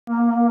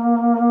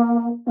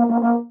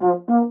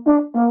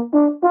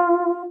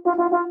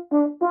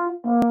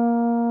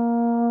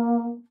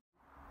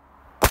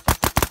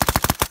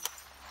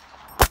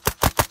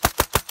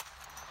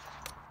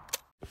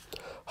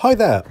Hi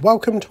there,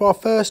 welcome to our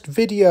first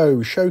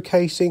video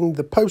showcasing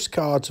the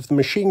postcards of the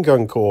Machine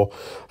Gun Corps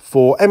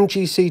for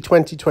MGC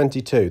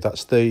 2022.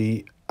 That's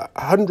the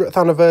 100th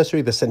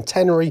anniversary, the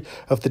centenary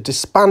of the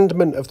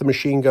disbandment of the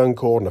Machine Gun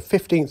Corps on the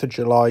 15th of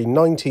July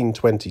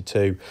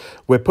 1922.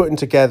 We're putting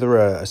together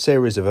a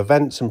series of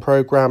events and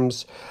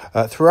programmes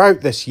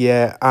throughout this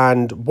year,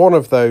 and one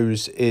of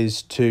those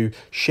is to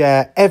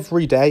share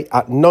every day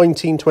at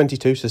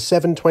 19:22, so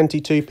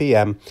 7:22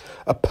 p.m,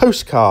 a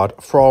postcard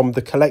from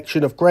the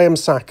collection of Graham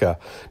Sacker.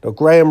 Now,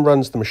 Graham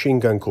runs the Machine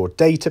Gun Corps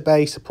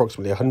database,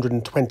 approximately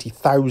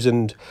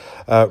 120,000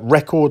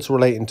 records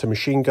relating to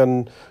Machine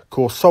Gun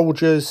Corps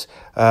soldiers,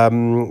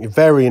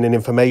 varying in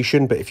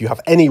information, but if you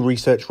have any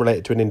research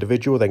related to an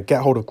individual, then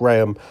get hold of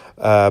Graham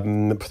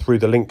through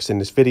the links in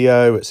this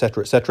video,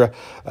 etc., etc.,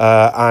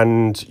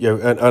 and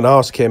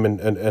ask him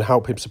and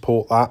help him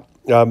support that,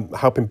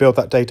 help him build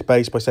that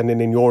database by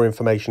sending in your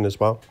information as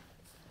well.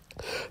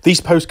 These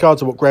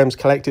postcards are what Graham's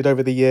collected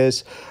over the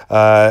years,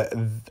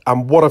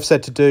 and what I've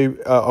said to do,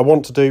 I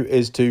want to do,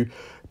 is to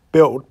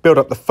build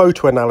up the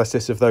photo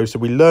analysis of those so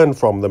we learn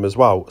from them as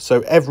well. So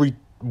every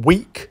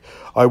week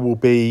I will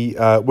be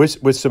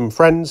with some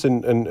friends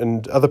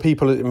and other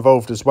people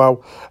involved as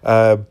well,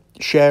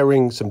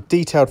 sharing some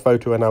detailed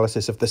photo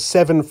analysis of the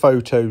 7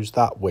 photos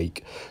that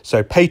week.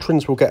 So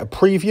patrons will get a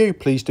preview.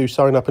 Please do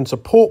sign up and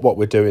support what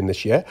we're doing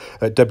this year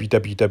at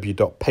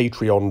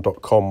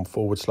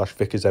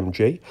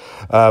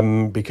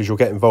www.patreon.com/VickersMG, because you'll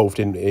get involved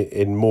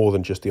in more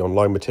than just the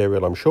online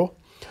material, I'm sure.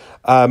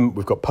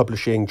 We've got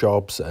publishing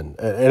jobs and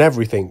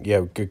everything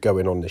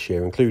going on this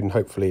year, including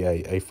hopefully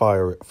a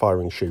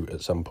firing shoot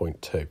at some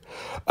point too.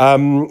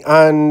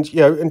 And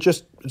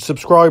just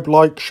subscribe,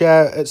 like,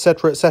 share,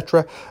 etc.,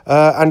 etc.,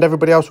 and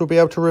everybody else will be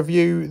able to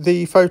review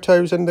the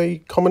photos and the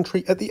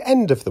commentary at the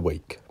end of the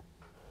week.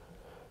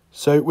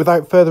 So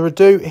without further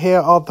ado, here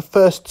are the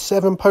first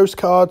 7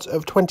 postcards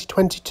of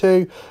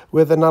 2022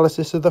 with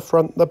analysis of the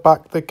front, the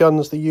back, the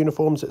guns, the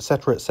uniforms,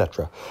 etc.,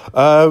 etc.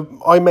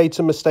 I made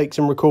some mistakes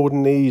in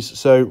recording these,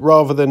 so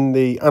rather than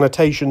the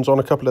annotations on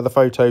a couple of the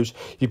photos,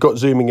 you've got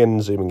zooming in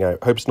and zooming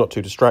out. Hope it's not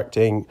too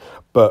distracting,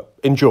 but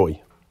enjoy.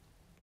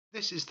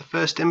 This is the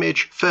first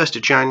image, 1st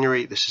of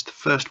January. This is the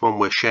first one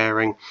we're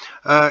sharing.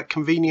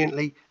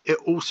 Conveniently, it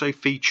also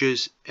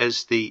features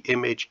as the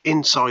image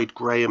inside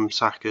Graham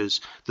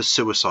Sacker's The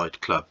Suicide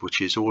Club,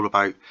 which is all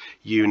about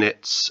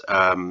units,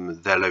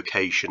 their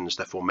locations,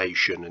 their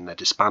formation and their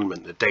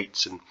disbandment, the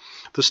dates and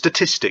the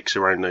statistics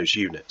around those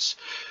units.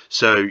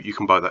 So you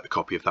can buy a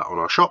copy of that on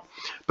our shop.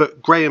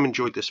 But Graham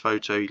enjoyed this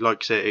photo. He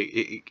likes it.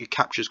 It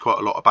captures quite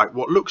a lot about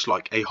what looks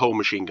like a whole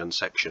machine gun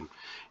section.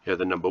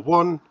 The number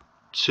 1,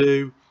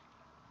 2,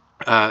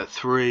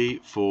 3,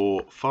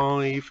 4,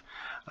 5,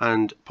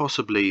 and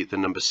possibly the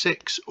number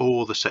 6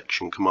 or the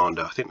section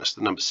commander. I think that's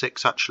the number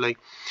 6 actually,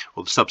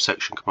 or the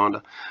subsection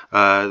commander.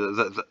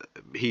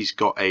 He's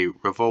got a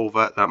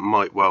revolver. That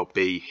might well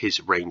be his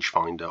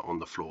rangefinder on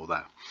the floor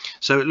there.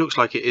 So it looks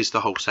like it is the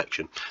whole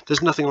section.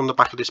 There's nothing on the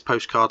back of this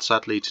postcard,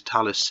 sadly, to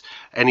tell us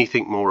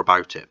anything more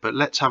about it, but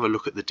let's have a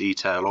look at the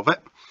detail of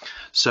it.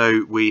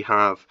 So we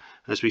have,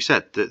 as we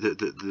said,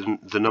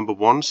 the number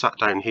 1 sat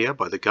down here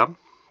by the gun.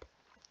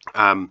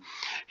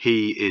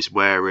 He is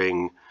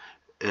wearing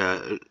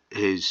it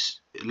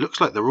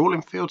looks like they're all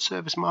in field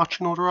service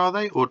marching order, are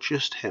they, or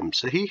just him?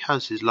 So he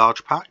has his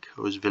large pack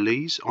or his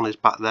valise on his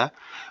back there.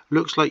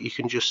 Looks like you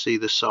can just see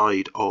the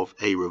side of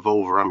a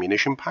revolver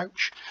ammunition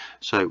pouch,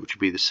 so which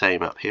would be the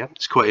same up here.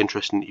 It's quite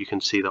interesting that you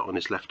can see that on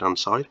his left hand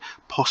side,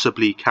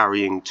 possibly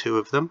carrying 2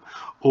 of them,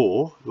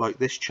 or like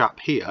this chap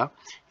here,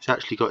 he's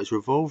actually got his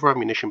revolver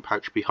ammunition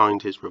pouch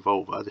behind his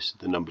revolver. This is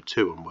the number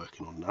 2 I'm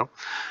working on now,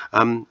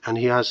 and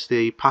he has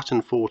the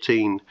pattern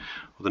 14,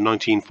 or the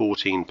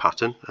 1914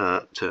 pattern,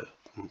 to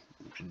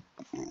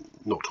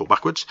not talk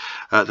backwards,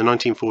 the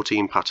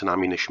 1914 pattern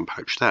ammunition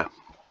pouch there.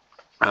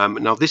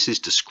 Now this is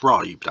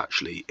described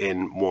actually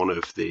in one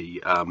of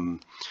the, and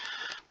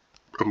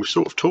we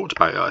sort of talked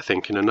about it I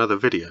think in another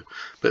video,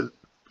 but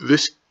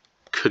this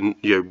can,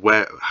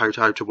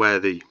 how to wear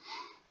the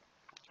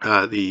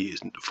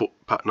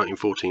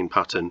 1914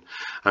 pattern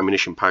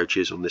ammunition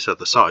pouches on this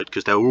other side,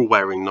 because they're all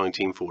wearing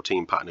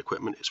 1914 pattern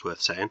equipment, it's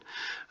worth saying,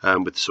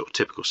 with the sort of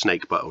typical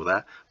snake buckle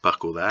there.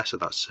 So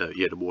that's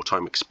the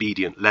wartime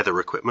expedient leather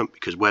equipment,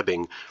 because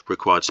webbing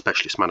required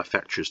specialist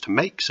manufacturers to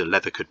make, so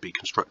leather could be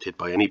constructed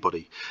by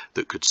anybody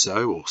that could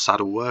sew or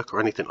saddle work or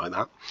anything like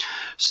that.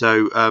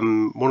 So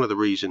one of the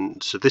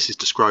reasons, so this is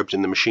described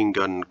in the Machine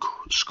Gun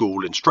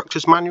School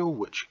Instructors Manual,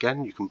 which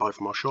again you can buy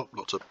from our shop.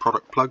 Lots of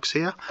product plugs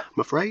here, I'm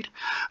afraid.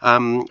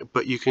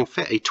 But you can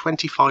fit a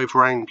 25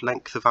 round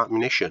length of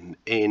ammunition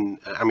in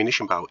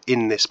ammunition barrel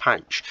in this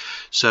pouch,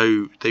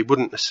 so they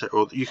wouldn't necessarily,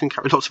 or you can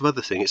carry lots of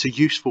other things. It's a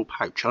useful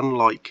pouch,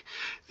 unlike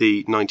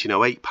the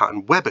 1908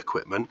 pattern web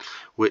equipment,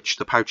 which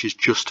the pouches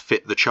just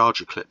fit the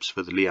charger clips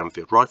for the Lee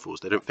Enfield rifles.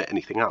 They don't fit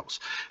anything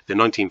else. The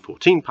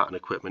 1914 pattern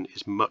equipment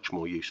is much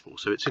more useful.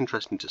 So it's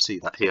interesting to see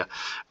that here.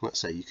 Let's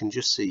say you can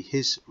just see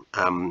his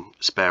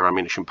spare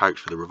ammunition pouch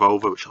for the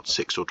revolver, which had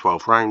 6 or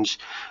 12 rounds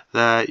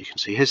there. You can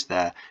see his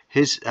there.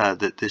 His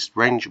this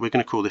range, we're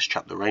going to call this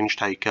chap the range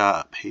taker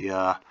up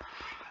here.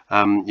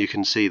 You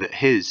can see that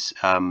his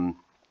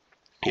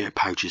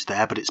pouch is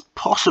there, but it's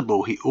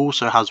possible he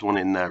also has one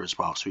in there as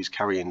well, so he's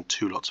carrying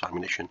 2 lots of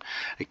ammunition.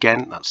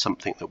 Again, that's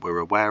something that we're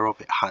aware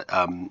of,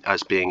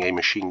 as being a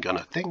machine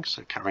gunner thing,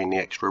 so carrying the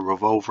extra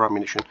revolver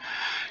ammunition,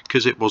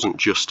 because it wasn't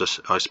just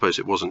I suppose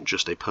it wasn't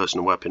just a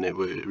personal weapon, it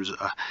was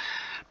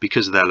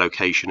because of their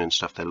location and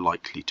stuff, they're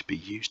likely to be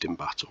used in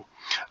battle.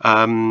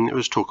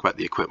 Let's talk about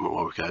the equipment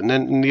while we're going. And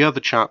then the other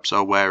chaps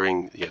are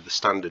wearing the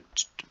standard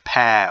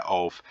pair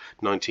of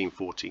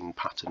 1914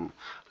 pattern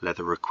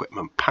leather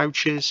equipment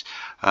pouches.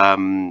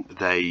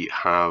 They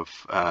have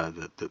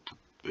the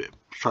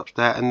straps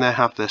there, and they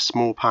have their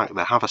small pack,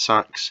 their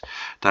haversacks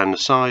down the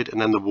side,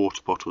 and then the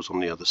water bottles on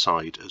the other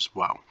side as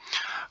well.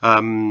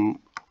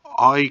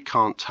 I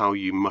can't tell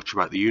you much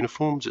about the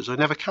uniforms, as I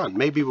never can.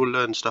 Maybe we'll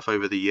learn stuff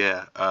over the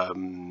year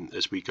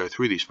as we go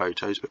through these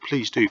photos, but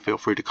please do feel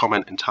free to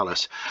comment and tell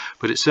us.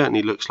 But it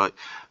certainly looks like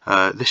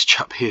this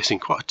chap here is in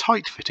quite a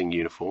tight fitting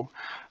uniform,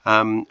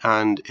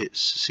 and it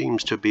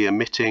seems to be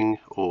omitting,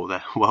 or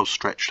they're well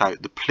stretched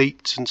out, the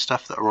pleats and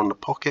stuff that are on the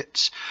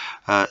pockets,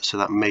 so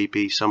that may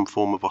be some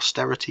form of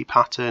austerity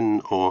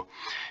pattern, or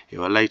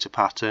a later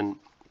pattern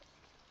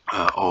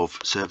of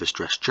service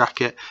dress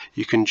jacket.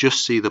 You can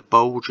just see the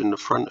bulge in the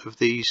front of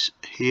these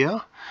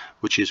here,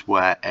 which is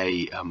where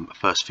a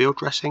first field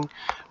dressing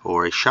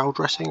or a shell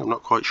dressing, I'm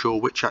not quite sure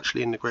which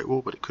actually in the Great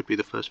War, but it could be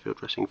the first field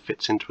dressing,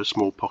 fits into a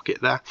small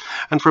pocket there.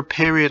 And for a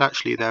period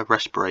actually their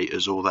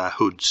respirators or their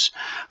hoods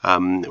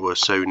were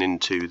sewn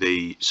into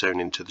the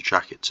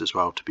jackets as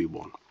well to be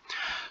worn.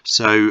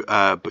 So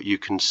but you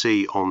can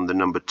see on the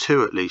number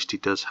 2 at least, he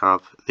does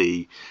have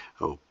the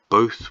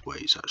both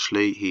ways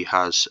actually. He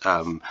has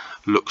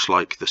looks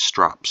like the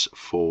straps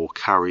for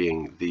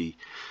carrying the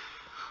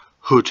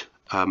hood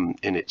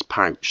in its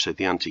pouch, so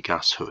the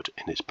anti-gas hood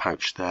in its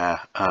pouch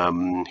there.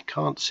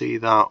 Can't see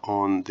that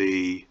on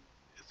the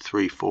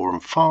 3, 4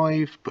 and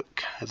 5, but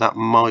that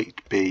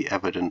might be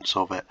evidence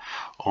of it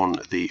on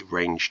the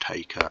range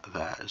taker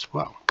there as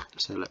well.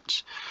 So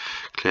let's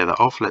clear that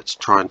off. Let's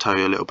try and tell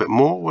you a little bit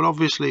more. Well,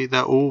 obviously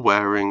they're all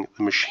wearing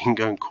the Machine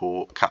Gun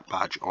Corps cap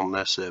badge on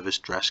their service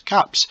dress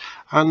caps,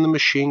 and the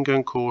Machine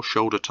Gun Corps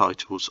shoulder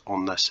titles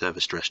on their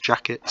service dress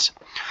jackets.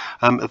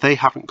 They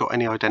haven't got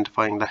any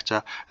identifying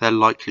letter. They're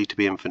likely to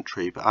be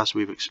infantry, but as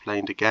we've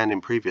explained again in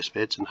previous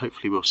vids, and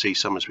hopefully we'll see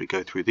some as we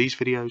go through these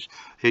videos,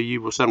 here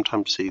you will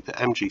sometimes see the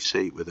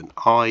MGC with an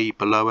I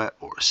below it,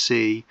 or a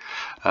C,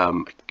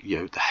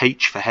 the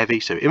H for heavy,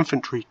 so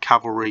infantry,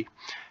 cavalry,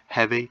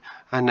 heavy,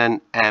 and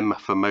then M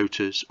for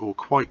motors, or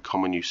quite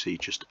common you see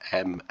just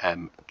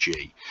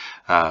MMG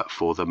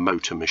for the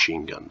motor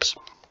machine guns.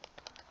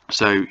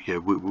 So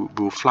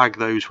we'll flag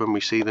those when we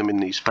see them in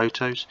these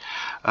photos.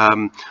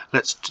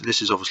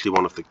 This is obviously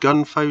one of the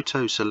gun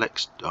photos. So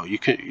you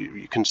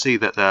can see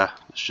that there.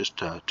 Let's just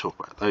talk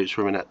about those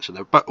for a minute. So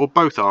they're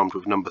both armed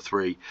with number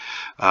 3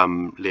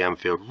 Lee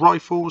Enfield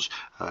rifles.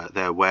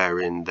 They're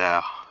wearing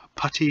their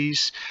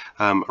puttees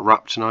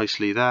wrapped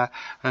nicely there,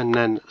 and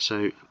then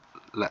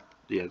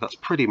that's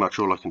pretty much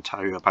all I can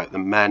tell you about the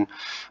men.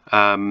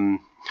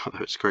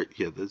 Although it's great,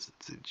 it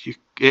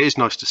is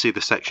nice to see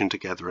the section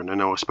together, and I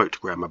know I spoke to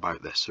Graham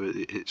about this, so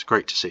it's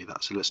great to see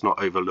that. So let's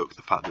not overlook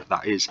the fact that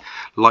that is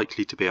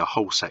likely to be a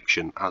whole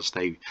section as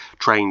they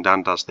trained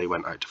and as they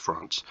went out to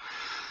France.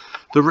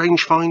 The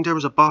rangefinder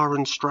is a Bar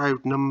and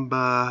Stroud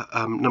number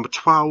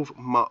 12.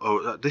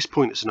 At this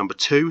point it's a number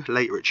 2.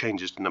 Later it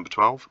changes to number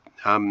 12.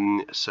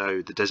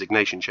 So the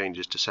designation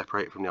changes to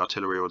separate it from the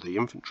artillery or the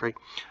infantry.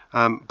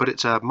 But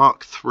it's a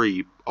Mark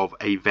III of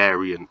a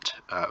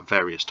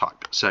various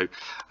type. So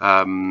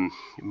it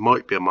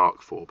might be a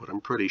Mark IV, but I'm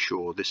pretty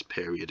sure this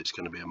period it's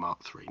going to be a Mark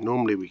III.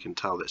 Normally we can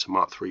tell that it's a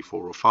Mark III,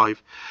 4 or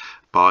 5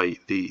 by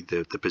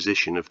the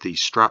position of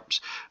these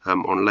straps.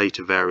 On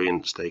later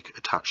variants they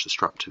attach the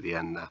strap to the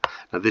end there.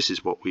 Now this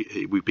is what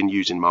we've been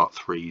using Mark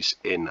IIIs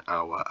in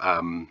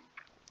our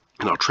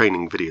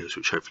training videos,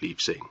 which hopefully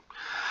you've seen.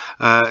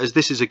 As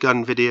this is a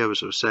gun video,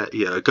 as I said,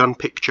 a gun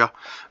picture,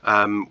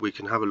 we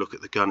can have a look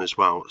at the gun as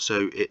well.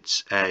 So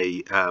it's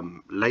a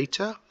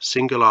later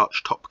single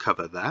arch top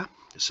cover there.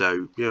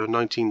 So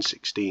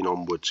 1916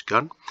 onwards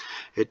gun.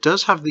 It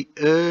does have the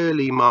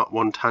early Mark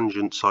I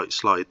tangent sight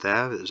slide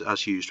there,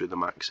 as used with the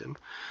Maxim.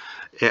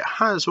 It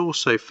has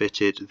also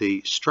fitted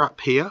the strap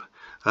here.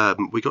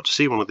 We got to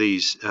see one of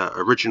these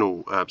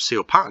original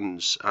seal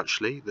patterns,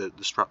 actually, the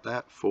strap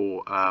there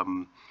for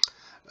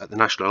at the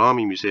National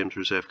Army Museum's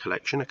Reserve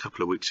Collection a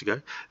couple of weeks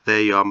ago.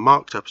 They are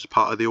marked up as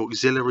part of the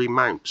auxiliary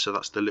mount, so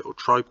that's the little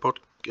tripod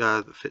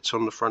that fits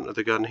on the front of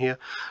the gun here.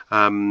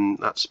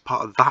 That's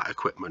part of that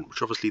equipment,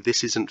 which obviously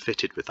this isn't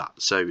fitted with that,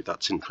 so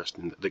that's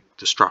interesting that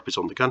the strap is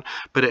on the gun,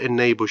 but it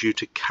enables you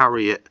to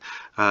carry it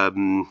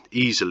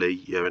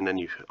easily, and then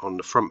you, on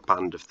the front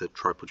band of the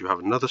tripod, you have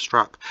another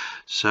strap,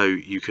 so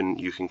you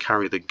can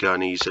carry the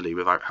gun easily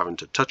without having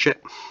to touch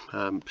it,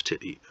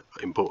 particularly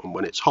important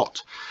when it's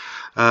hot.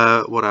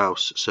 What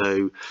else?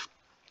 So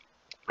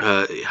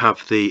you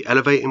have the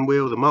elevating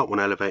wheel, the Mark 1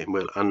 elevating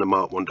wheel, and the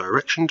Mark 1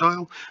 direction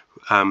dial.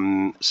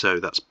 So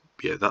that's,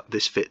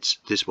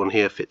 this one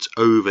here fits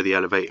over the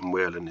elevating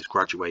wheel and is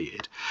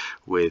graduated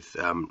with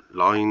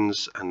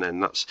lines, and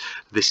then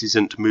this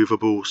isn't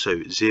movable,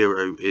 so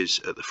 0 is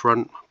at the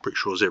front. I'm pretty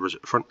sure 0 is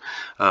at the front,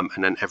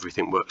 and then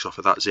everything works off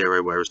of that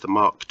 0, whereas the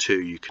Mark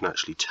 2 you can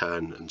actually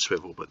turn and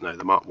swivel, but no,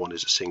 the Mark 1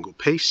 is a single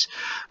piece.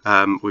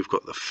 We've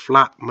got the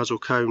flat muzzle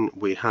cone.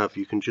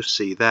 You can just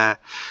see there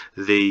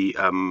the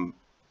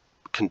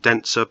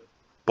condenser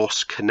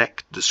Boss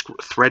Connect, the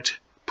thread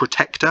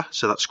protector,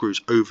 so that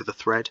screws over the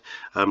thread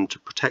to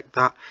protect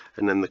that,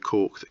 and then the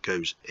cork that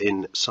goes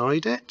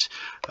inside it.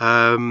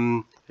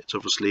 It's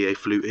obviously a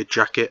fluted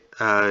jacket.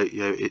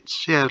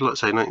 It's,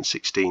 let's say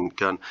 1916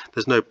 gun.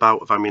 There's no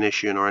belt of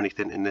ammunition or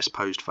anything in this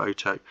posed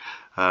photo.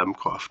 Quite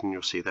often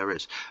you'll see there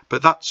is,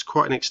 but that's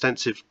quite an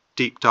extensive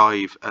deep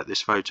dive at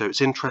this photo.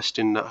 It's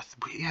interesting that,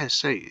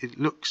 it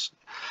looks,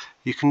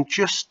 you can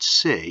just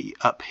see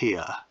up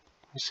here,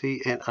 you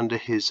see it under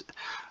his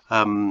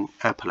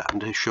epaulet,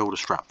 under his shoulder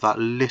strap, that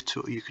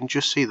little, you can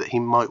just see that he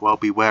might well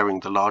be wearing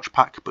the large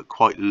pack, but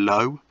quite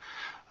low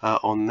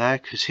on there,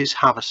 because his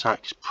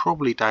haversack is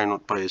probably down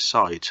by his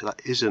side, so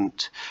that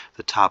isn't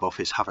the tab off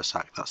his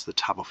haversack, that's the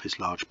tab off his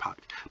large pack,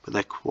 but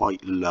they're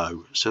quite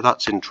low, so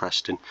that's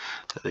interesting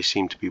that they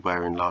seem to be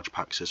wearing large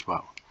packs as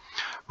well.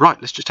 Right,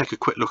 let's just take a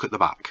quick look at the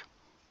back.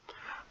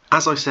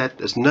 As I said,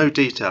 there's no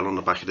detail on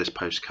the back of this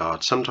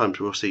postcard. Sometimes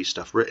we'll see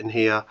stuff written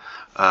here,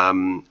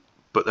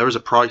 but there is a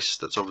price.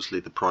 That's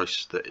obviously the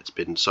price that it's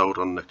been sold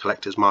on the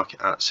collector's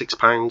market at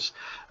 £6.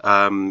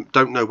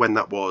 Don't know when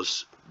that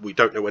was. We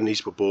don't know when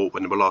these were bought,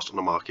 when they were last on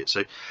the market.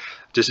 So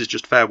this is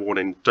just fair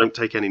warning. Don't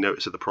take any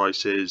notice of the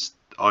prices.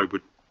 I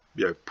would,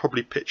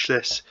 probably pitch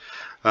this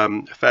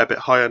a fair bit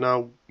higher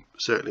now,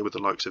 certainly with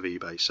the likes of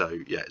eBay. So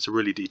yeah, it's a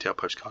really detailed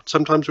postcard.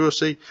 Sometimes we'll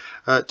see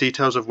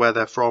details of where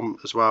they're from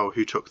as well,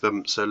 who took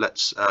them. So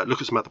let's look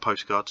at some other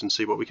postcards and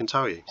see what we can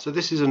tell you. So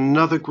this is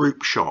another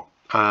group shot.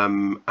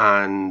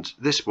 And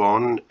this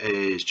one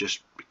is just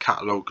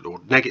catalogued,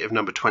 or negative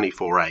number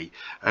 24A,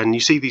 and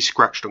you see these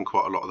scratched on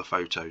quite a lot of the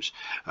photos,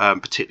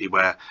 particularly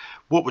where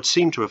what would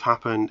seem to have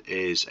happened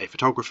is a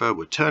photographer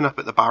would turn up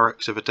at the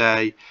barracks of a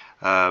day,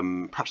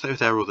 perhaps they were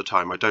there all the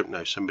time, I don't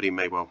know, somebody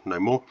may well know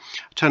more,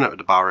 turn up at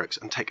the barracks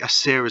and take a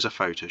series of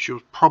photos.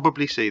 You'll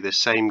probably see this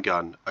same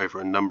gun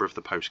over a number of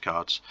the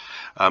postcards,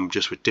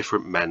 just with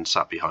different men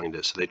sat behind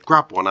it. So they'd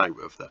grab one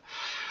out of the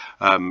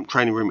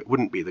training room. It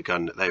wouldn't be the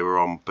gun that they were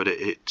on, but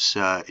it's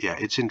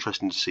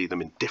interesting to see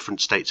them in different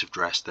states of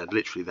dress. They're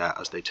literally there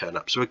as they turn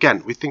up. So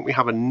again, we think we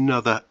have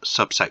another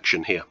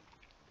subsection here,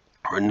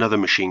 or another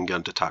machine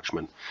gun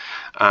detachment,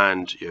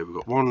 and we've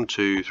got 1,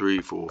 2,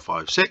 3, 4,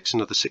 5, 6,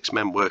 another 6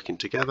 men working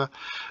together.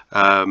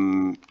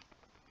 Doesn't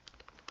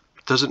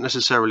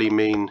necessarily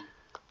mean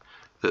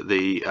that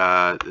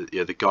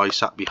the guy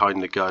sat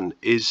behind the gun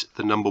is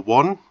the number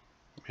one.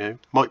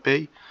 Might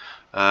be.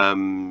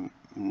 I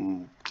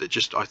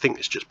think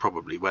it's just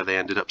probably where they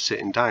ended up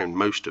sitting down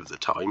most of the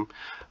time.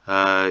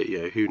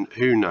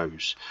 Who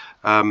knows?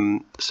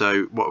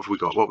 So what have we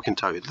got? What we can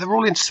tell you, they're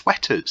all in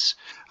sweaters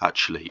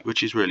actually,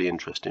 which is really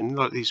interesting,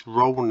 like these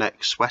roll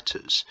neck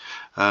sweaters,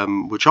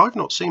 which I've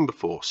not seen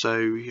before.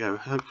 So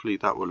hopefully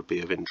that will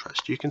be of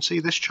interest. You can see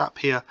this chap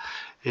here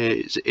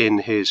is in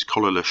his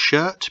collarless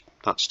shirt.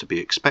 That's to be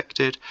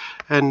expected.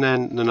 And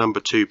then the number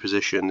 2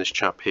 position, this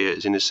chap here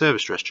is in his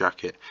service dress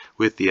jacket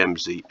with the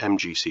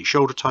MGC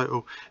shoulder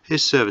title,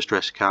 his service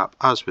dress cap,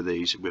 as with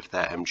these, with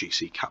their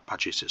MGC cap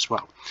badges as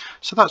well.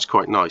 So that's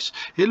quite nice.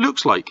 It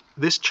looks like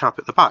this chap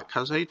at the back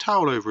has a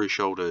towel over his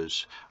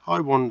shoulders. I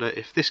wonder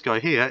if this guy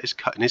here is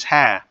cutting his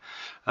hair.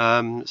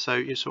 So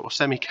you sort of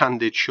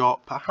semi-candid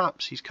shot,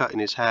 perhaps he's cutting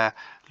his hair.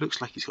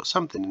 Looks like he's got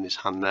something in his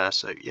hand there,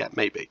 so yeah,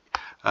 maybe.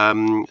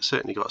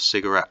 Certainly got a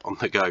cigarette on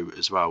the go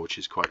as well, which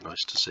is quite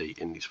nice to see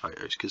in these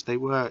photos, because they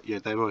were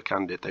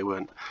candid, they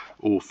weren't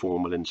all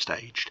formal and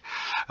staged.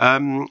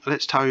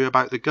 Let's tell you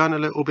about the gun a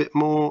little bit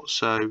more.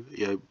 So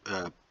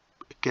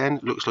again,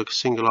 looks like a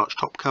single arch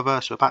top cover,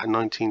 so about a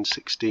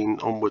 1916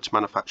 onwards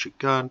manufactured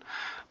gun,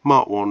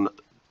 Mark 1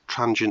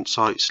 transient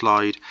sight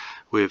slide,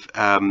 with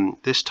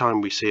this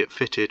time we see it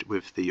fitted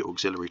with the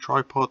auxiliary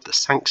tripod, the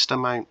Sangster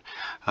mount.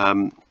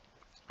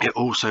 It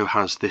also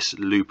has this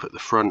loop at the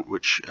front,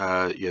 which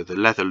the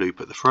leather loop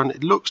at the front.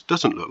 It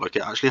doesn't look like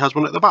it actually has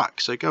one at the back.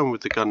 So going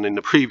with the gun in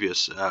the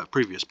previous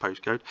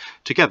postcode,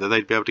 together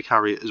they'd be able to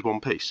carry it as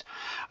one piece,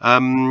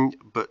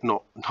 but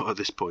not at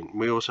this point.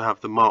 We also have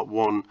the Mark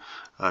 1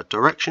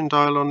 direction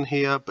dial on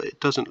here, but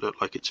it doesn't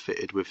look like it's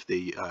fitted with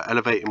the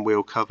elevating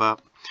wheel cover.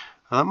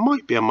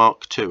 Might be a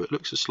Mark II. It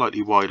looks a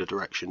slightly wider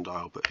direction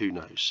dial, but who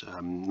knows?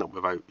 Not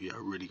without a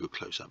really good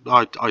close-up.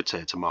 I'd say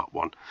it's a Mark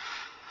I.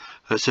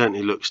 It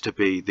certainly looks to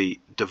be the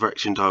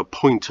direction dial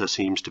pointer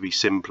seems to be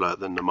simpler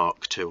than the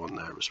Mark II on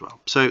there as well.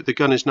 So the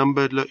gun is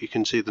numbered. Look, you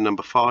can see the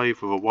number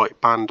 5 with a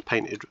white band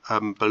painted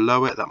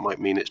below it. That might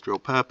mean it's drill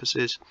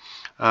purposes,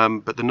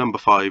 but the number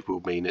 5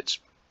 will mean it's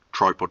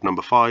tripod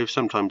number 5.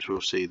 Sometimes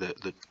we'll see the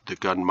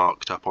gun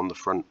marked up on the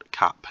front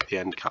cap, the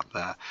end cap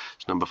there.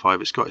 It's number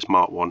 5. It's got its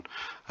Mark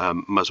I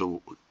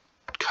muzzle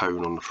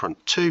cone on the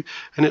front too,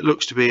 and it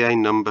looks to be a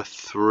number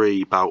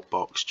 3 bout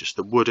box, just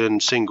the wooden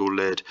single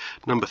lid,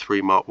 number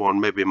 3 Mark I,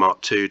 maybe a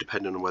Mark II,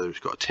 depending on whether it's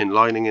got a tin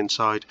lining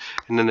inside.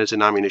 And then there's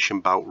an ammunition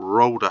belt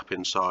rolled up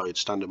inside,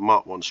 standard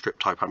Mark I strip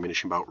type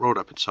ammunition belt rolled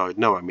up inside,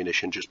 no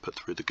ammunition, just put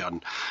through the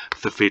gun,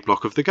 the feed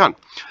block of the gun.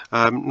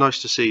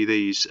 Nice to see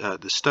these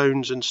the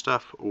stones and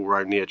stuff all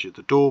around the edge of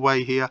the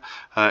doorway here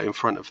in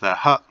front of their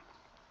hut.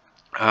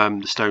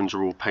 The stones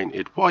are all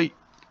painted white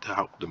to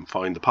help them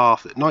find the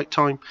path at night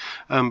time,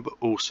 but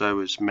also,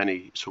 as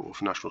many sort of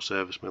national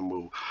servicemen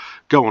will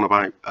go on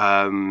about,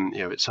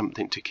 it's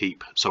something to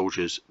keep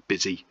soldiers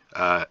busy,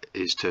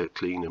 is to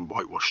clean and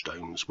whitewash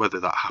stones. Whether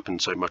that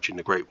happened so much in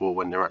the Great War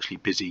when they're actually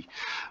busy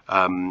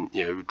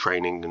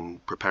training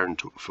and preparing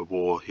for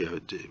war,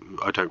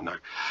 I don't know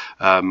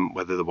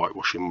whether the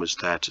whitewashing was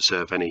there to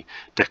serve any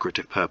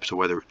decorative purpose or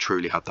whether it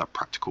truly had that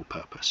practical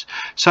purpose.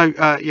 So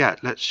yeah,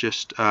 let's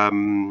just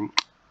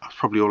that's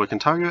probably all I can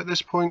tell you at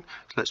this point.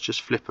 So let's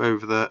just flip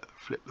the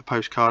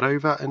postcard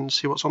over and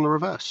see what's on the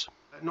reverse.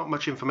 Not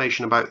much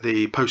information about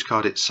the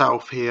postcard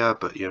itself here,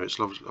 but it's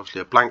obviously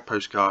a blank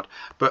postcard.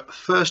 But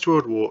First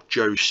World War,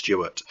 Joe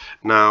Stewart.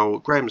 Now,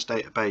 Graham's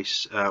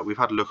database, we've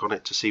had a look on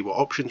it to see what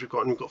options we've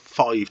got, and we've got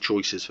 5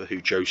 choices for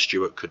who Joe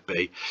Stewart could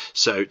be.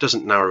 So it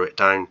doesn't narrow it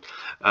down.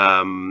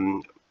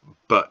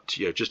 But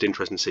just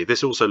interesting to see.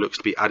 This also looks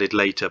to be added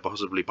later,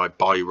 possibly by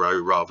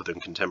Biro rather than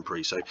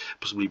contemporary. So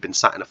possibly been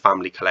sat in a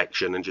family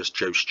collection and just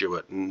Joe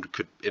Stewart, and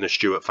could in a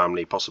Stewart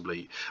family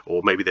possibly,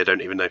 or maybe they don't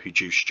even know who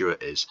Joe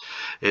Stewart is.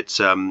 It's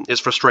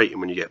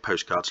frustrating when you get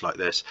postcards like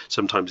this.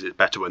 Sometimes it's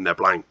better when they're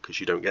blank because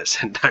you don't get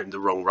sent down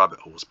the wrong rabbit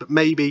holes. But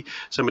maybe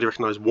somebody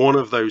recognised one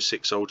of those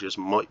 6 soldiers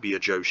might be a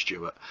Joe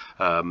Stewart.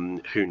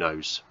 Who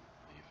knows?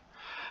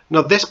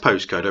 Now this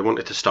postcode, I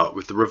wanted to start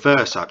with the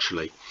reverse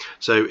actually.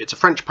 So it's a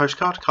French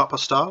postcard, carte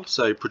postale,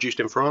 so produced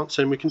in France,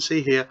 and we can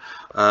see here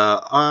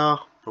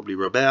probably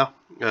Robert,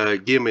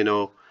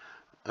 Guillemino,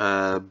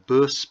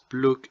 Bus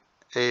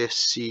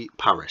et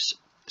Paris.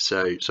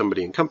 So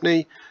somebody in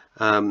company,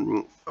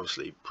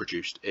 obviously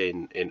produced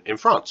in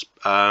France,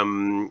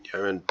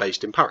 and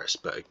based in Paris.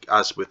 But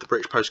as with the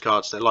British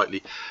postcards, they're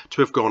likely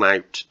to have gone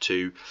out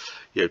to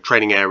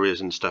training areas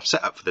and stuff,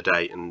 set up for the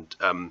day, and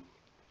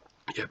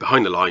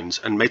behind the lines,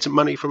 and made some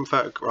money from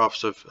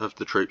photographs of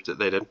the troops that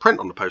they then print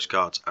on the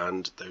postcards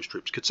and those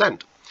troops could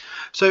send.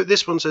 So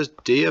this one says,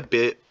 Dear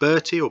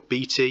Bertie or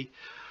Beatty,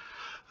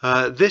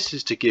 this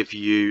is to give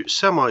you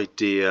some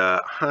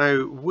idea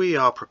how we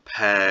are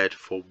prepared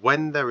for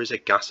when there is a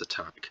gas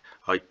attack.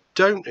 I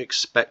don't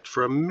expect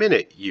for a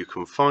minute you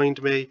can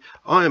find me.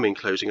 I am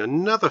enclosing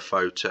another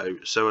photo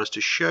so as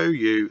to show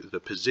you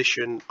the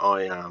position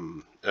I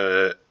am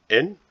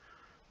in,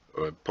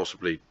 or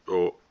possibly,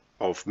 or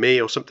of me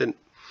or something.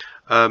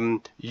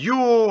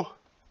 Your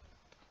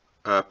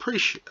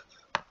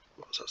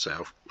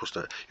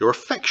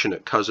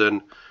affectionate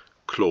cousin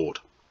Claude.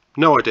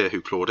 No idea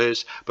who Claude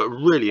is, but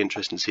really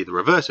interesting to see the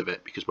reverse of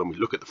it, because when we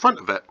look at the front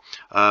of it,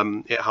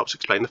 it helps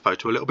explain the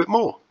photo a little bit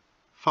more.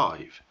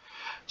 5.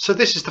 So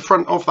this is the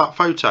front of that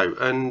photo,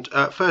 and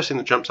first thing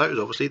that jumps out is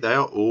obviously they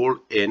are all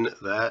in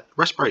their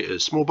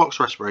respirators, small box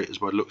respirators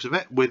by the looks of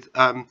it, with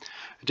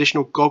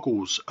additional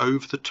goggles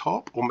over the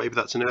top, or maybe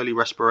that's an early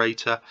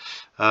respirator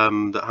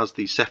that has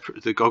these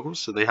separate goggles,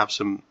 so they have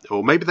some,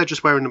 or maybe they're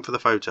just wearing them for the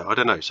photo. I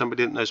don't know.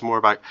 Somebody that knows more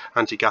about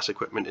anti-gas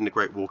equipment in the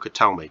Great War could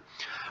tell me.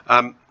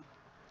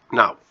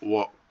 Now,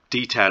 what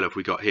detail have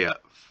we got here?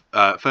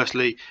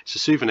 Firstly, it's a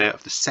souvenir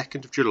of the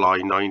 2nd of July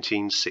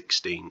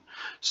 1916,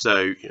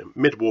 so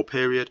mid-war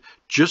period,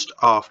 just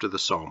after the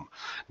Somme.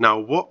 Now,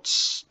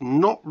 what's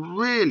not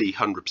really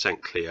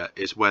 100% clear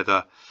is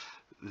whether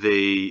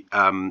the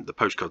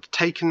postcards are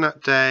taken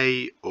that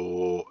day,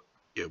 or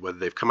whether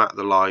they've come out of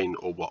the line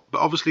or what. But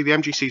obviously the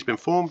MGC's been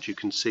formed. You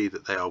can see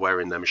that they are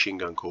wearing their machine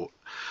gun corps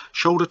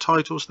shoulder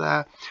titles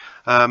there,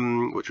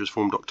 which was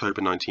formed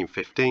October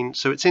 1915.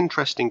 So it's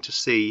interesting to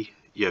see,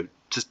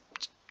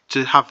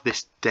 to have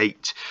this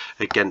date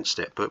against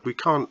it, but we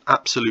can't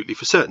absolutely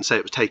for certain say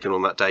it was taken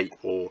on that date,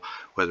 or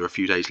whether a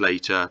few days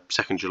later,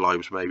 2nd July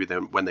was maybe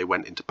then when they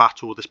went into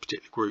battle, this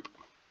particular group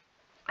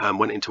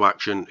went into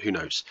action, who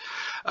knows.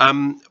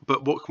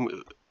 But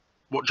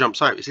what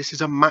jumps out is this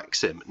is a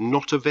Maxim,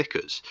 not a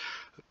Vickers.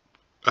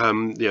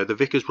 The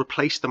Vickers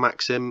replaced the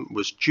Maxim,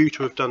 was due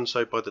to have done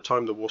so by the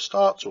time the war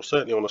starts, or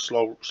certainly on a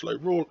slow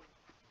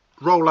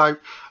roll out,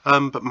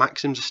 but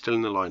Maxims are still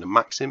in the line. And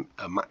Maxim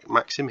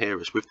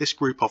here is with this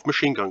group of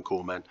machine gun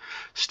corps men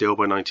still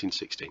by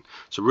 1916.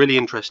 So really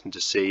interesting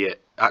to see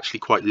it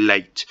actually quite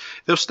late.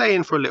 They'll stay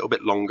in for a little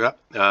bit longer,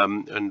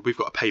 and we've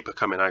got a paper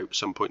coming out at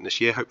some point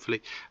this year,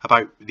 hopefully,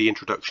 about the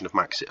introduction of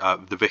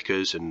the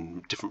Vickers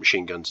and different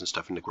machine guns and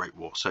stuff in the Great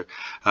War. So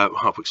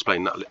I'll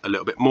explain that a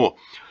little bit more.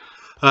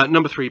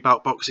 Number 3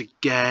 belt box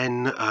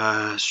again,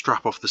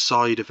 strap off the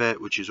side of it,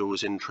 which is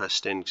always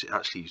interesting because it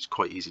actually is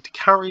quite easy to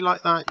carry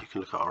like that. You can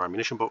look at our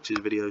ammunition boxes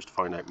videos to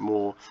find out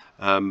more.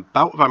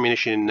 Belt of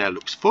ammunition in there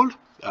looks full.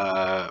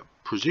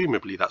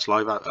 Presumably that's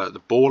live,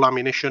 the ball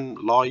ammunition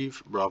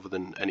live rather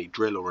than any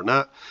drill or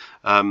inert.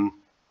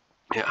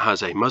 It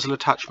has a muzzle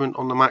attachment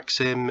on the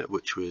Maxim,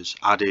 which was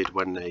added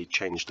when they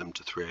changed them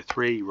to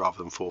 303 rather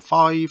than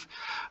 45.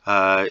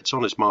 It's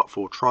on its Mark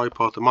IV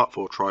tripod. The Mark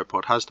IV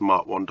tripod has the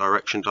Mark I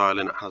direction dial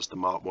and it has the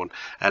Mark I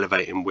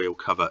elevating wheel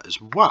cover as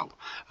well.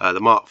 The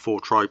Mark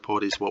IV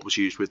tripod is what was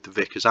used with the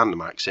Vickers and the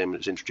Maxim. It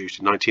was introduced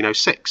in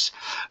 1906.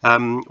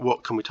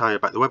 What can we tell you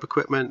about the web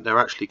equipment? They're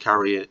actually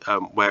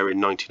wearing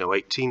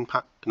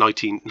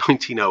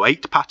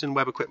 1908 pattern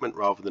web equipment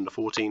rather than the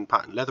 14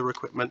 pattern leather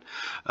equipment.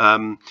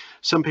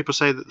 Some people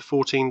say that the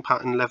 14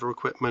 pattern leather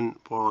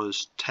equipment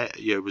was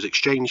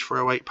exchanged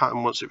for 08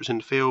 pattern once it was in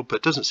the field, but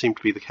it doesn't seem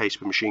to be the case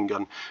with machine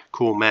gun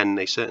corps men.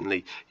 They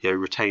certainly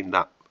retained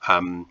that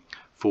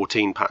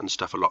 14 pattern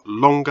stuff a lot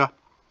longer.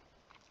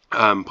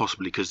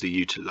 Possibly because of the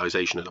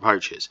utilisation of the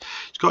pouches.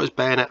 It's got his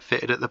bayonet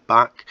fitted at the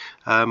back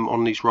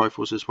on these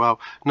rifles as well.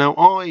 Now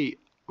I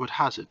would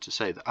hazard to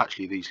say that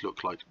actually these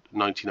look like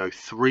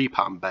 1903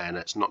 pattern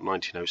bayonets, not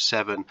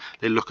 1907.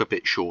 They look a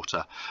bit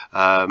shorter.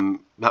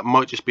 That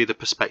might just be the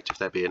perspective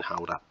they're being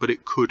held at, but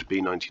it could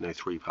be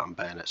 1903 pattern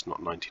bayonets,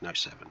 not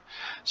 1907.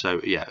 So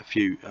yeah, a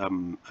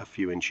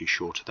few inches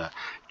shorter there.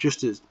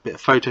 Just a bit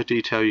of photo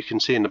detail, you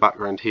can see in the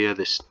background here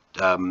this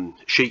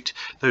sheet.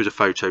 Those are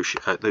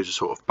those are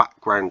sort of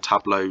background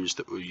tableaus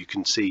that you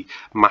can see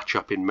match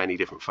up in many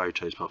different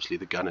photos, but obviously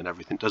the gun and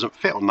everything doesn't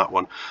fit on that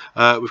one.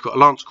 We've got a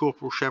Lance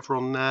Corporal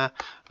chevron there.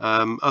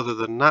 Other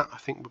than that, I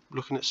think we're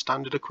looking at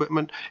standard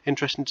equipment.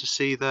 Interesting to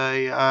see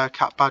the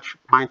cap badge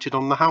mounted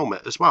on the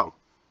helmet as well.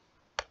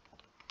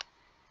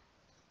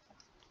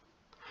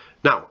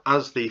 Now,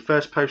 as the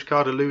first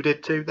postcard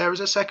alluded to, there is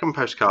a second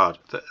postcard,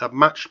 a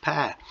matched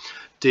pair.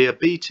 Dear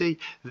BT,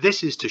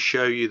 this is to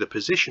show you the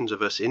positions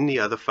of us in the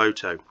other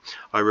photo.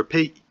 I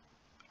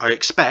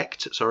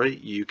expect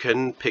you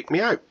can pick me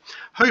out.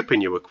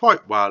 Hoping you are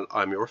quite well,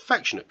 I'm your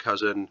affectionate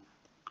cousin,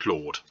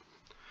 Claude.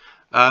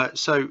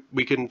 So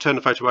we can turn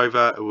the photo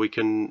over, we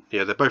can,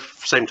 they're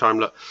both same time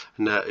look,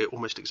 and they're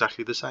almost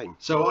exactly the same.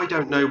 So I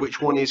don't know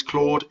which one is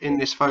Claude in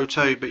this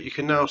photo, but you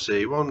can now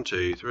see 1,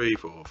 2, 3,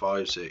 4,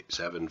 5, 6,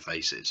 7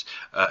 faces.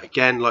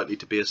 Again, likely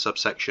to be a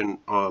subsection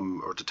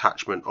or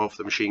detachment of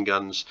the machine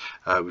guns.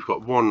 We've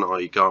got one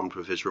eye armed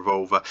with his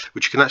revolver,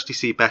 which you can actually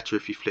see better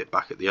if you flip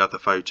back at the other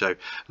photo.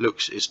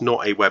 It's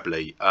not a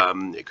Webley,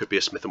 it could be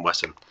a Smith &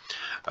 Wesson.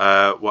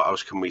 What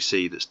else can we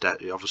see?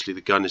 Obviously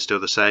the gun is still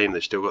the same.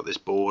 They've still got this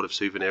board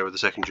of souvenir of the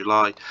 2nd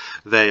July.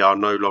 They are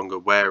no longer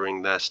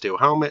wearing their steel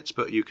helmets,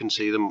 but you can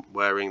see them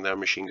wearing their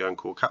machine gun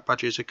corps cap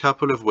badges, a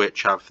couple of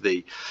which have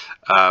the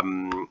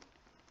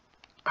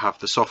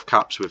soft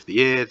caps with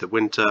the ear, the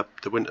winter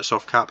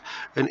soft cap.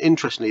 And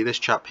interestingly, this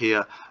chap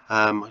here,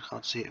 I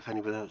can't see it if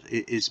anybody else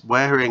is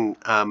wearing,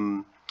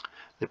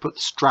 they put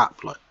the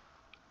strap like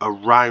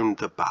around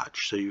the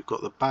badge, so you've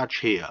got the badge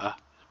here.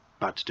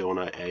 Bad to do on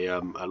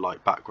a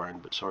light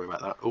background, but sorry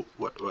about that. Oh,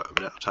 wait a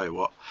minute, I'll tell you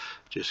what,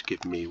 just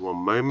give me one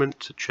moment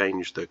to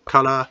change the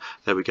colour.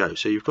 There we go.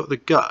 So you've got the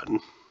gun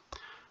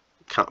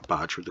cap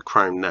badge with the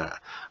crown there,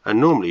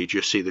 and normally you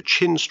just see the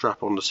chin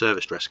strap on the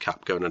service dress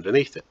cap going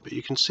underneath it, but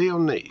you can see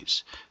on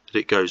these that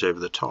it goes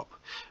over the top.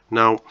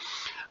 Now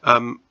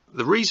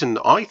the reason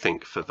that I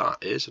think for that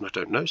is, and I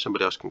don't know,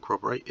 somebody else can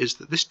corroborate, is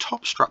that this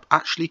top strap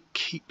actually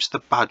keeps the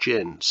badge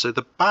in. So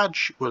the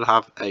badge will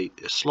have a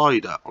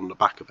slider on the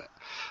back of it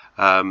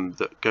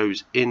that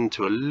goes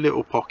into a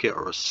little pocket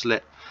or a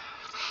slit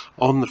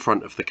on the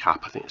front of the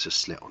cap. I think it's a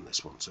slit on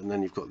this one. So, and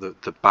then you've got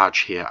the badge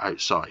here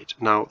outside.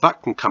 Now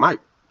that can come out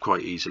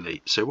quite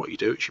easily. So what you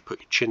do is you put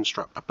your chin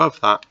strap above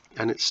that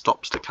and it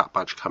stops the cap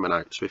badge coming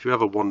out. So if you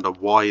ever wonder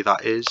why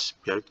that is,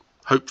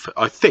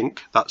 I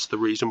think that's the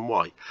reason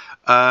why.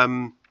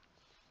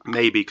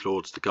 Maybe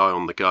Claude's the guy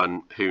on the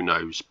gun, who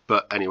knows?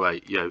 But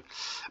anyway,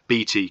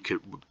 BT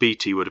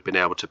would have been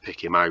able to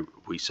pick him out.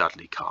 We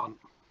sadly can't.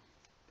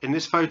 In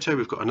this photo,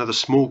 we've got another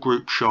small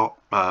group shot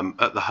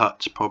at the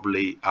hut,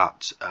 probably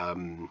at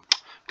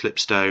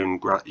Clipstone,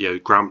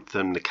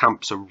 Grantham, the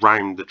camps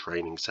around the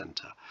training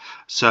centre.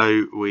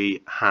 So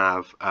we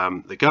have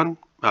the gun.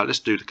 Let's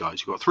do the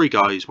guys. You've got 3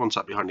 guys, one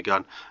sat behind the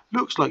gun.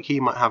 Looks like he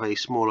might have a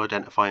small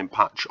identifying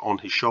patch on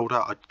his shoulder.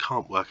 I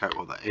can't work out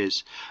what that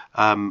is.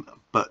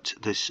 but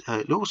this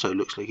it also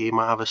looks like he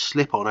might have a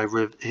slip-on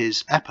over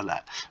his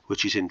epaulette,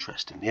 which is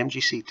interesting. The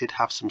MGC did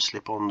have some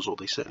slip-ons, or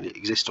they certainly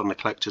exist on the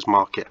collector's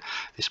market.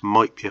 This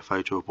might be a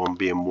photo of one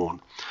being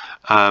worn.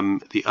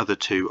 The other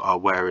two are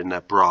wearing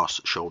their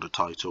brass shoulder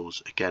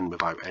titles, again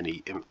without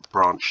any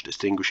branch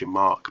distinguishing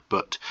mark,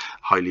 but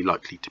highly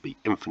likely to be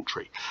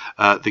infantry.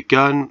 The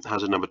gun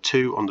has a number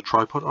 2 on the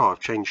tripod. Oh, I've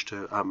changed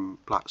to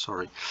black,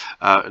 sorry.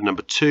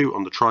 Number 2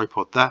 on the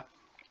tripod there.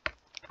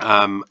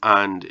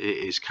 And it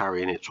is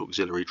carrying its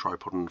auxiliary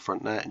tripod on the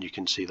front there, and you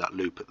can see that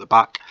loop at the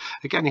back.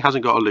 Again, he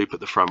hasn't got a loop at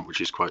the front,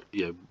 which is quite,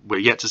 we're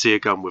yet to see a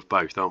gun with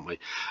both, aren't we?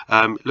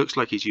 It looks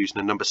like he's using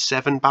a number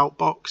 7 bout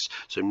box,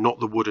 so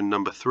not the wooden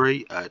number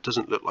 3. It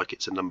doesn't look like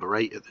it's a number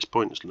 8 at this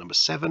point. It's number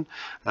 7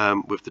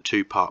 with the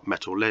 2-part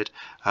metal lid,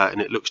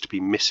 and it looks to be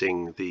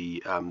missing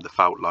the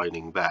felt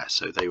lining there,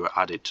 so they were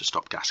added to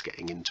stop gas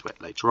getting into it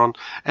later on.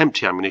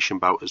 Empty ammunition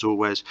belt as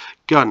always.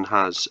 Gun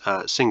has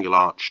single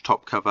arch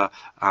top cover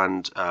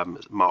and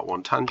Mark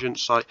 1 tangent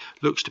sight.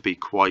 Looks to be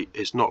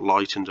it's not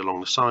lightened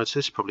along the sides.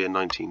 This is probably a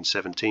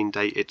 1917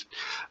 dated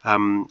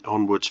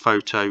onwards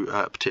photo,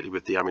 particularly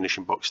with the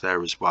ammunition box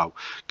there as well.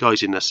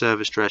 Guys in their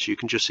service dress, you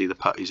can just see the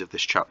putties of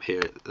this chap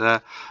here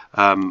there,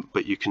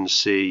 but you can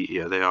see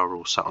they are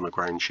all sat on a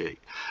ground sheet.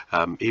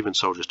 Even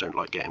soldiers don't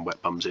like getting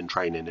wet bums in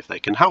training if they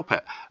can help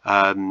it.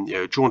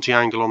 Jaunty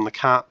angle on the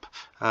cap.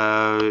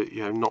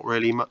 Not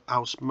really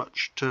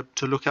much to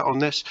look at on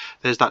this.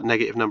 There's that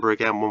negative number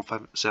again,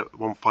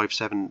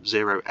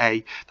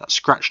 1570A. That's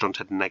scratched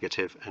onto the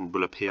negative and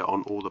will appear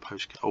on all the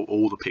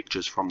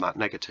pictures from that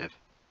negative.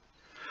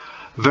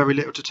 Very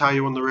little to tell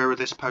you on the rear of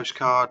this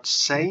postcard.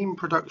 Same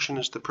production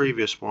as the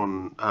previous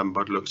one,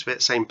 by the looks of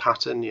it. Same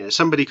pattern.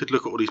 Somebody could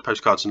look at all these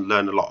postcards and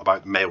learn a lot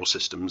about mail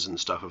systems and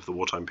stuff of the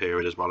wartime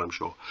period as well, I'm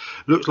sure.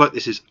 Looks like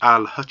this is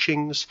Al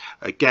Hutchings.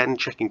 Again,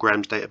 checking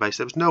Graham's database.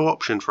 There was no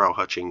option for Al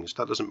Hutchings.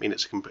 That doesn't mean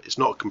it's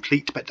not a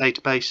complete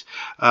database.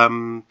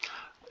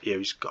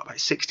 He's got like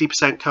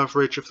 60%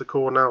 coverage of the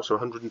Corps now, so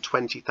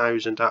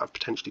 120,000 out of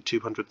potentially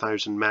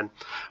 200,000 men.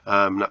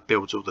 That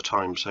builds all the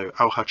time, so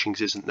Al Hutchings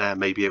isn't there.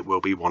 Maybe it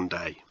will be one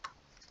day.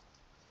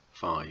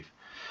 5.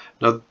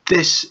 Now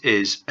this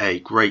is a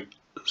great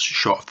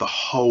shot of the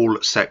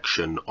whole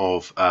section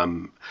of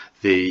what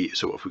have we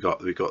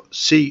got? We've got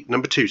C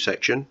number 2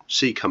 section,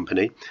 C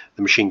Company,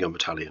 the machine gun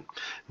battalion.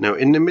 Now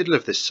in the middle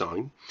of this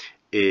sign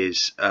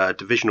is a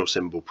divisional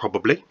symbol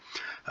probably.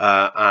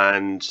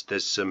 And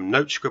there's some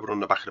notes scribbled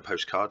on the back of the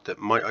postcard that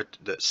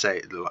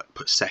say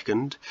put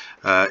second.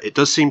 It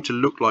does seem to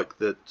look like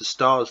the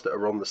stars that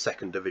are on the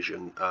 2nd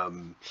Division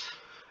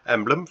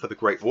emblem for the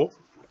Great War.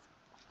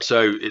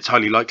 So it's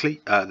highly likely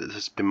that this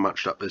has been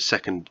matched up as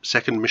second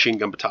Machine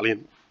Gun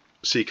Battalion,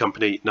 C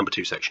Company, number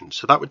 2 section.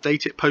 So that would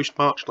date it post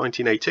March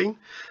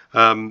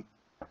 1918.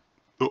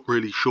 Not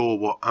really sure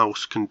what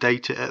else can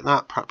date it at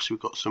that. Perhaps we've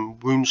got some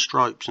wound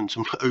stripes and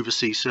some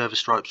overseas service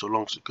stripes or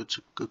long good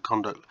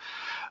conduct.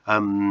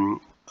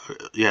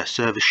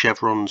 Service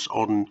chevrons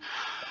on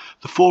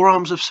the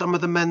forearms of some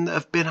of the men that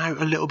have been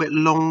out a little bit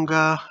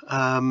longer.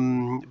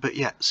 But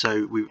yeah, so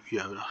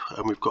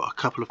and we've got a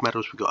couple of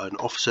medals. We've got an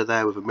officer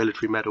there with a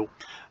military medal,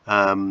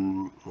 or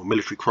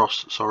military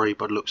cross, sorry,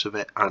 by the looks of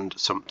it, and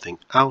something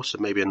else,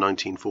 maybe a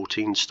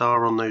 1914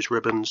 star on those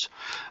ribbons.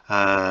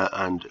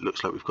 And it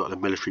looks like we've got a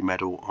military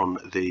medal on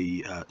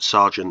the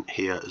sergeant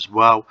here as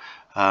well.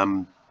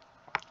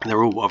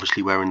 They're all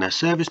obviously wearing their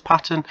service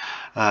pattern,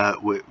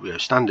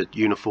 with standard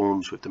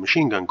uniforms with the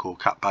Machine Gun Corps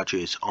cap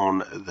badges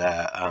on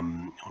their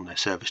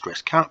service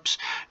dress caps.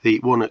 A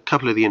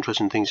couple of the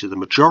interesting things is the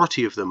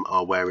majority of them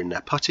are wearing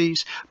their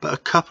puttees, but a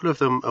couple of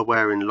them are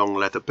wearing long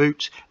leather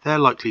boots. They're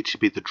likely to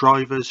be the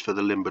drivers for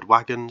the limbered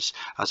wagons,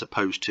 as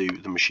opposed to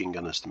the machine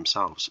gunners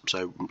themselves.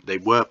 So they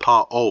were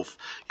part of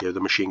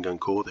the Machine Gun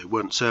Corps. They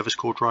weren't service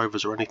corps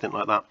drivers or anything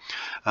like that.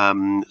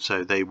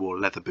 So they wore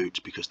leather boots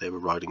because they were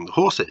riding the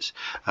horses.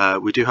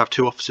 We do have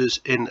 2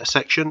 officers in a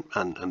section,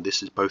 and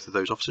this is both of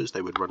those officers.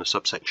 They would run a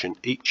subsection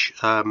each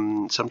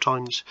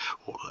sometimes,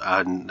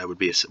 and there would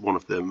be one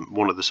of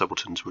the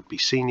subalterns would be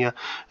senior,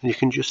 and you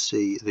can just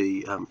see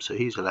the so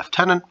he's a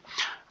lieutenant,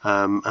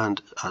 and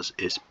as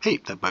is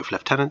Pete. They're both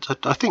lieutenants.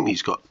 I think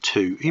he's got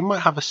 2. He might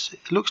have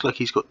it looks like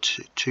he's got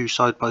two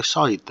side by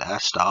side there,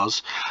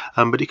 stars,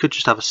 but he could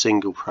just have a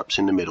single perhaps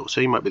in the middle, so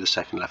he might be the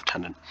 2nd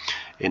lieutenant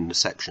in the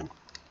section.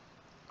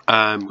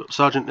 Got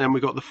sergeant, then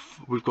we've got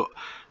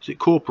is it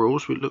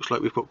corporals? It looks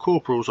like we've got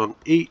corporals on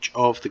each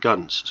of the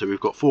guns. So we've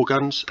got 4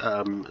 guns,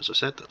 as I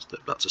said,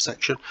 that's a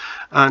section,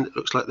 and it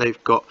looks like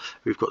we've got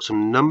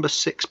some number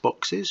 6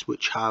 boxes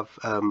which have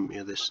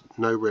this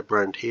no rib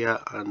round here,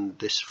 and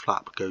this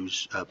flap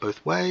goes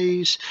both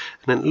ways,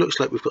 and then it looks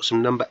like we've got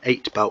some number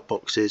 8 belt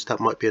boxes. That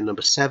might be a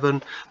number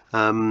 7,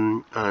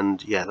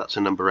 and yeah, that's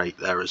a number 8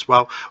 there as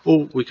well.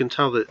 We can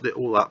tell that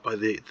all that by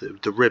the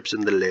ribs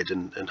and the lid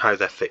and how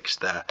they're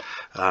fixed there.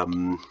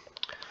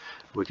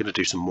 We're going to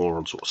do some more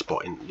on sort of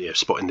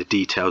spotting the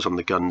details on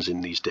the guns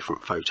in these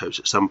different photos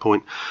at some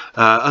point.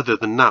 Other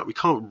than that, we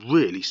can't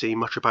really see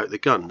much about the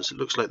guns. It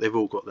looks like they've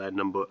all got their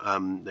number,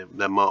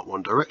 their Mark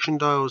 1 direction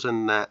dials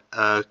and their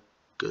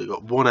You've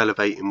got one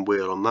elevating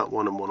wheel on that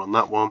one and one on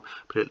that one,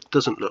 but it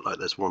doesn't look like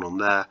there's one on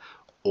there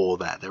or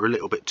there. They're a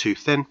little bit too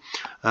thin.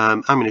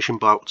 Ammunition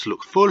belts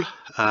look full,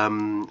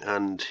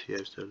 and yeah,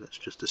 so let's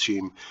just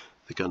assume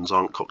the guns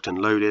aren't cocked and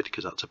loaded,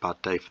 because that's a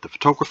bad day for the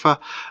photographer.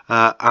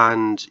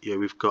 And yeah,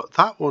 we've got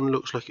that one,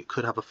 looks like it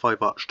could have a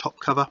 5-arch top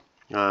cover.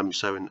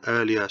 So an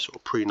earlier sort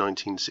of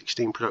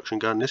pre-1916 production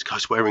gun. This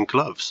guy's wearing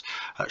gloves.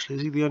 Actually,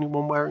 is he the only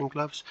one wearing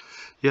gloves?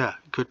 Yeah,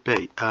 could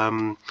be.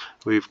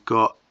 We've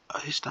got,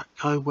 is that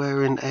guy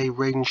wearing a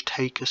range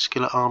taker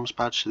skillet arms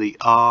badge? So the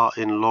R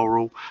in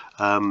Laurel.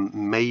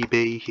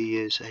 Maybe he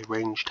is a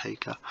range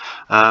taker.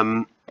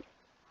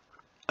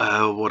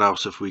 What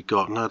else have we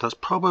got? No, that's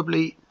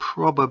probably it.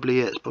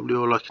 It's probably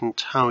all I can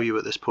tell you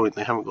at this point.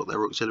 They haven't got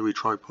their auxiliary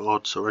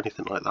tripods or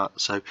anything like that.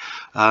 So,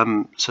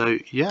 so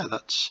yeah,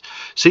 that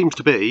seems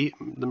to be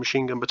the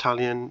machine gun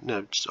battalion, you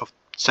know, of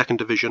 2nd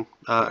Division,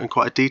 and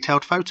quite a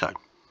detailed photo.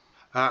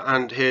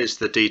 And here's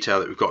the detail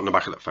that we've got on the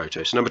back of that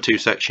photo. So number 2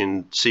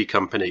 section, C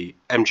Company,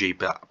 MG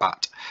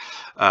BAT.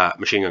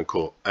 Machine Gun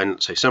Corps,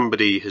 and so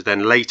somebody has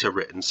then later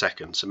written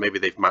 2nd, so maybe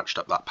they've matched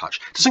up that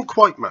patch. It doesn't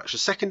quite match. The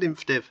 2nd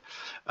Inf Div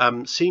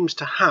seems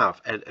to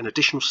have an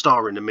additional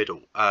star in the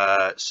middle,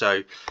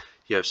 so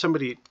yeah, if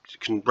somebody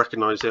can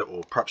recognise it,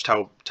 or perhaps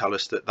tell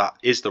us that that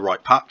is the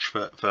right patch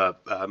for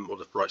or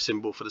the right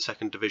symbol for the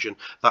 2nd Division,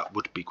 that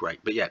would be great.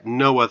 But yeah,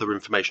 no other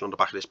information on the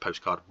back of this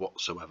postcard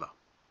whatsoever.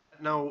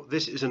 Now,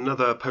 this is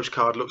another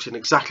postcard, looks in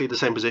exactly the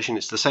same position.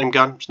 It's the same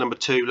gun. It's number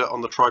 2, look on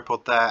the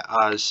tripod there,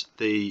 as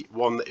the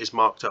one that is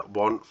marked at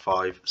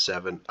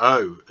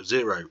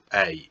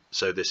 15700A.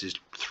 So this is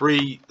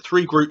three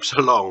groups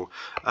along.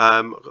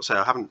 I've got to say,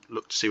 I haven't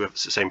looked to see whether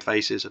it's the same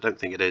faces. I don't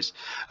think it is.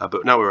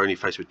 But now we're only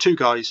faced with 2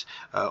 guys.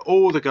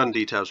 All the gun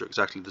details are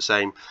exactly the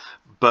same.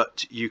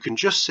 But you can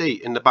just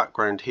see in the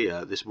background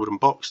here, this wooden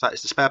box, that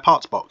is the spare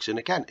parts box. And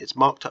again, it's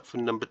marked up for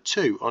number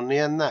 2 on the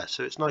end there.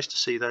 So it's nice to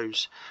see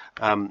those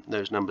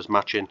numbers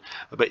matching.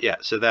 But yeah,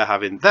 so they're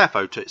having their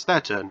photo. It's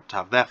their turn to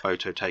have their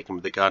photo taken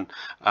with the gun.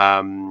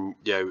 You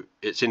know,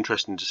 it's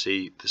interesting to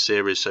see the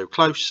series so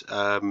close.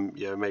 You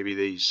know, maybe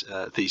these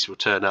will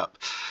turn up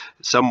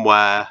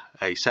somewhere,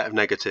 a set of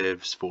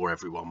negatives for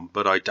everyone,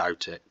 but I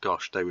doubt it.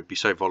 Gosh, they would be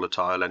so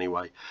volatile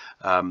anyway.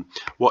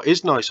 What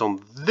is nice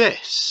on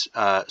this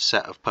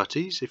set of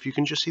putties, if you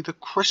can just see the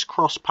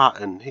crisscross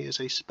pattern. He is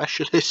a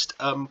specialist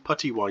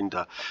putty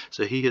winder,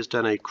 so he has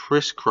done a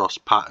crisscross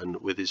pattern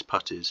with his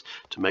putties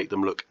to make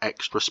them look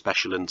extra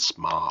special and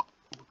smart.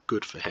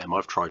 Good for him.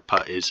 I've tried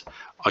putties,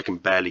 I can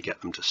barely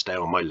get them to stay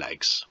on my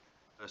legs.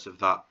 First of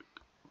that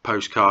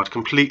postcard,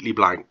 completely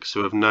blank, so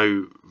of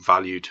no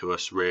value to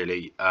us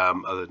really,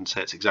 other than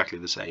say it's exactly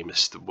the same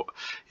as the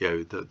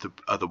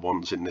other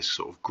ones in this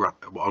sort of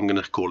what I'm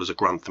going to call as a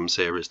Grantham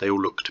series. They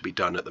all look to be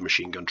done at the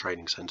Machine Gun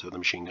Training Centre, the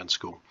Machine Gun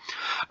School.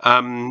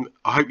 I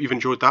hope you've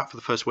enjoyed that for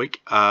the first week,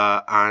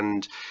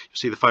 and you'll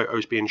see the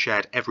photos being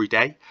shared every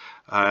day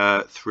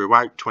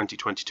throughout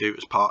 2022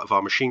 as part of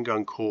our Machine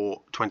Gun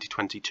Corps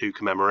 2022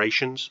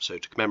 commemorations, so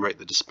to commemorate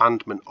the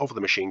disbandment of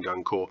the Machine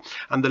Gun Corps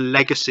and the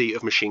legacy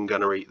of machine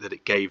gunnery that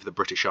it gave the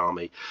British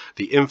Army.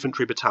 The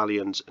infantry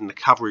battalions and the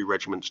cavalry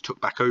regiments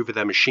took back over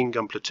their machine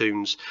gun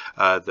platoons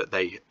and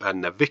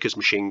their Vickers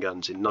machine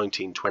guns in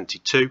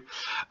 1922,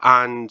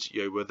 and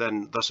were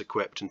then thus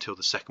equipped until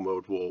the Second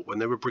World War, when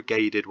they were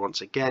brigaded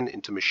once again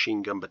into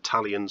machine gun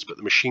battalions, but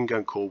the Machine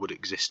Gun Corps would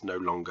exist no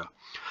longer.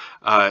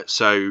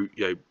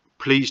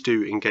 Please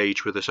do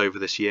engage with us over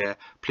this year.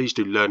 Please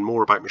do learn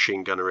more about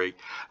machine gunnery,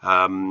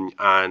 and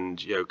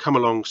come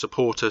along,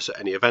 support us at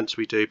any events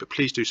we do. But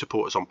please do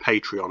support us on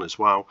Patreon as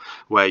well,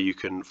 where you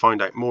can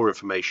find out more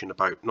information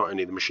about not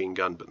only the machine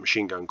gun but the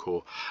Machine Gun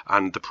Corps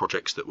and the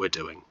projects that we're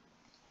doing.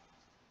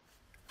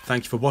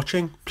 Thank you for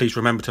watching. Please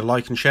remember to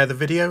like and share the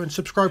video and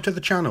subscribe to the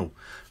channel.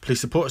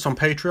 Please support us on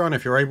Patreon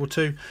if you're able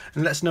to,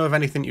 and let us know of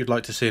anything you'd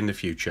like to see in the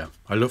future.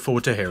 I look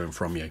forward to hearing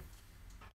from you.